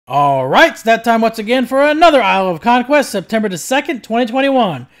Alright, it's that time once again for another Isle of Conquest, September the 2nd,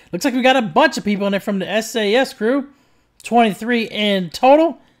 2021. Looks like we got a bunch of people in there from the S.A.S crew. 23 in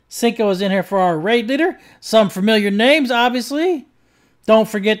total. Cinco is in here for our raid leader. Some familiar names, obviously. Don't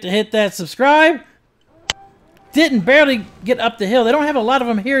forget to hit that subscribe. Didn't barely get up the hill. They don't have a lot of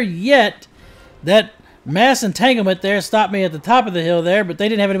them here yet. That mass entanglement there stopped me at the top of the hill there, but they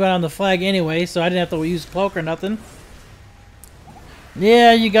didn't have anybody on the flag anyway, so I didn't have to use cloak or nothing.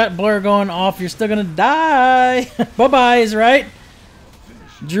 Yeah, you got blur going off. You're still gonna die. Bye-bye is right.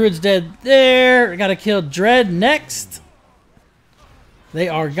 Druid's dead there. Gotta kill Dread next. They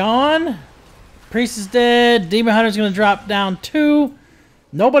are gone. Priest is dead. Demon Hunter's gonna drop down 2.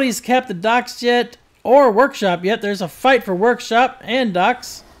 Nobody's capped the docks yet or workshop yet. There's a fight for workshop and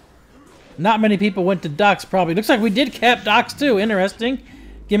docks. Not many people went to docks probably. Looks like we did cap docks too. Interesting.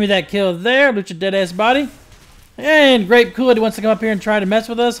 Give me that kill there. Loot your dead ass body. And Grape Kool-Aid wants to come up here and try to mess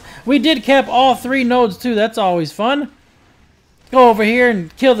with us. We did cap all 3 nodes too. That's always fun. Go over here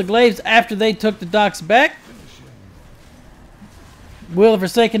and kill the Glaives after they took the docks back. Will have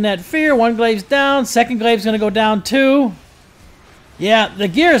forsaken that fear. 1 Glaive's down. 2nd Glaive's going to go down 2. Yeah, the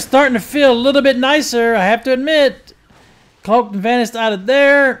gear is starting to feel a little bit nicer, I have to admit. Cloaked and vanished out of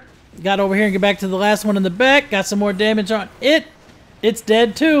there. Got over here and get back to the last one in the back. Got some more damage on it. It's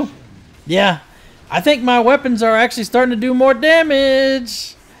dead too. Yeah. I think my weapons are actually starting to do more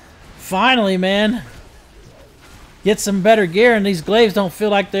damage. Finally, man. Get some better gear, and these Glaives don't feel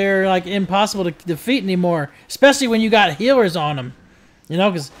like they're like impossible to defeat anymore. Especially when you got healers on them. You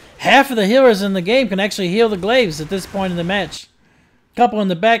know, because half of the healers in the game can actually heal the Glaives at this point in the match. Couple in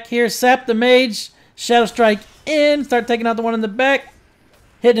the back here. Sap the Mage. Shadow Strike in. Start taking out the one in the back.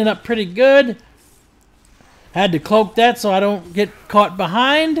 Hitting it up pretty good. Had to cloak that so I don't get caught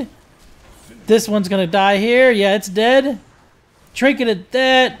behind. This one's going to die here. Yeah, it's dead. Trinket at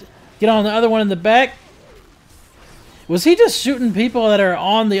that. Get on the other one in the back. Was he just shooting people that are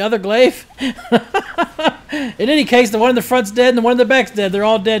on the other Glaive? In any case, the one in the front's dead and the one in the back's dead. They're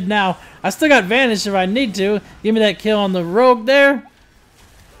all dead now. I still got Vanish if I need to. Give me that kill on the Rogue there.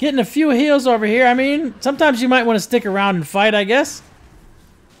 Getting a few heals over here. I mean, sometimes you might want to stick around and fight, I guess.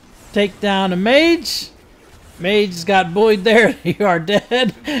 Take down a Mage. Mage got bullied there. You are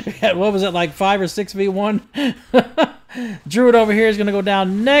dead. What was it, like 5 or 6v1? Druid over here is going to go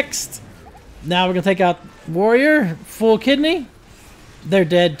down next. Now we're going to take out Warrior. Full kidney. They're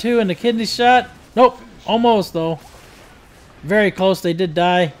dead too in the kidney shot. Nope. Almost though. Very close. They did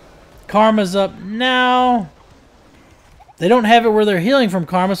die. Karma's up now. They don't have it where they're healing from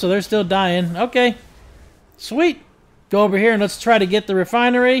Karma, so they're still dying. Okay. Sweet. Go over here and let's try to get the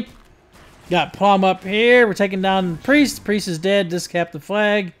refinery. Got Plum up here. We're taking down Priest. Priest is dead. Discap the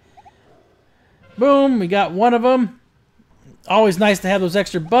flag. Boom. We got one of them. Always nice to have those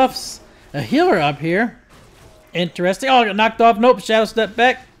extra buffs. A healer up here. Interesting. Oh, I got knocked off. Nope. Shadow step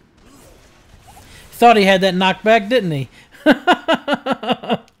back. Thought he had that knockback, didn't he?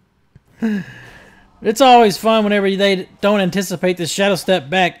 It's always fun whenever they don't anticipate the shadow step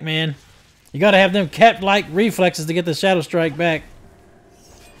back, man. You got to have them cat-like reflexes to get the shadow strike back.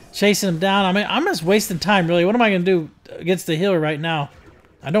 Chasing him down. I mean, I'm just wasting time, really. What am I going to do against the healer right now?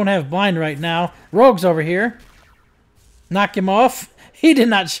 I don't have blind right now. Rogue's over here. Knock him off. He did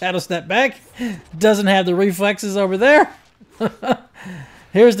not shadow step back. Doesn't have the reflexes over there.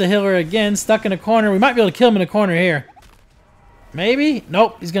 Here's the healer again, stuck in a corner. We might be able to kill him in a corner here. Maybe?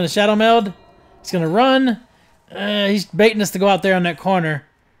 Nope. He's going to shadow meld. He's going to run. He's baiting us to go out there on that corner.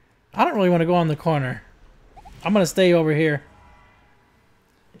 I don't really want to go on the corner. I'm going to stay over here.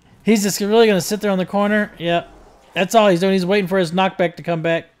 He's just really going to sit there on the corner. Yep. That's all he's doing. He's waiting for his knockback to come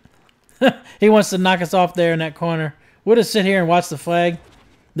back. He wants to knock us off there in that corner. We'll just sit here and watch the flag.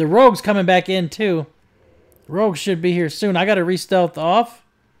 The Rogue's coming back in too. Rogue should be here soon. I got to re-stealth off.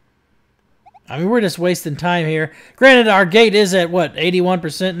 I mean, we're just wasting time here. Granted, our gate is at, what,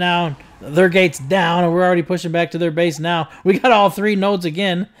 81% now. Their gate's down, and we're already pushing back to their base now. We got all 3 nodes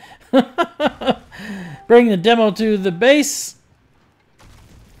again. Bring the demo to the base.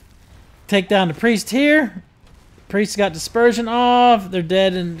 Take down the Priest here. Priest got Dispersion off. They're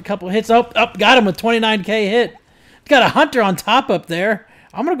dead in a couple hits. Oh, got him with 29k hit. Got a Hunter on top up there.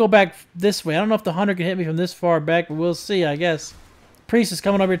 I'm going to go back this way. I don't know if the Hunter can hit me from this far back, but we'll see, I guess. Priest is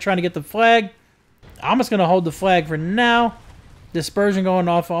coming over here trying to get the flag. I'm just going to hold the flag for now. Dispersion going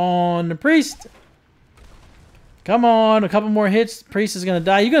off on the Priest. Come on, a couple more hits. Priest is going to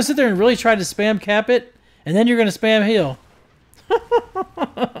die. You're going to sit there and really try to spam cap it, and then you're going to spam heal.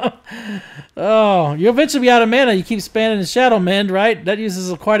 Oh, you'll eventually be out of mana. You keep spamming the Shadow Mend, right? That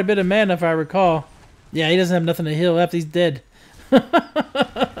uses quite a bit of mana if I recall. Yeah, he doesn't have nothing to heal left. He's dead.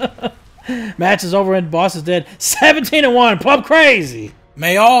 Match is over and boss is dead. 17-1. Pub crazy.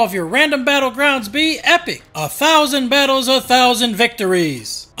 May all of your random battlegrounds be epic. 1,000 battles, 1,000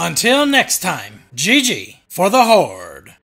 victories. Until next time, GG for the Horde.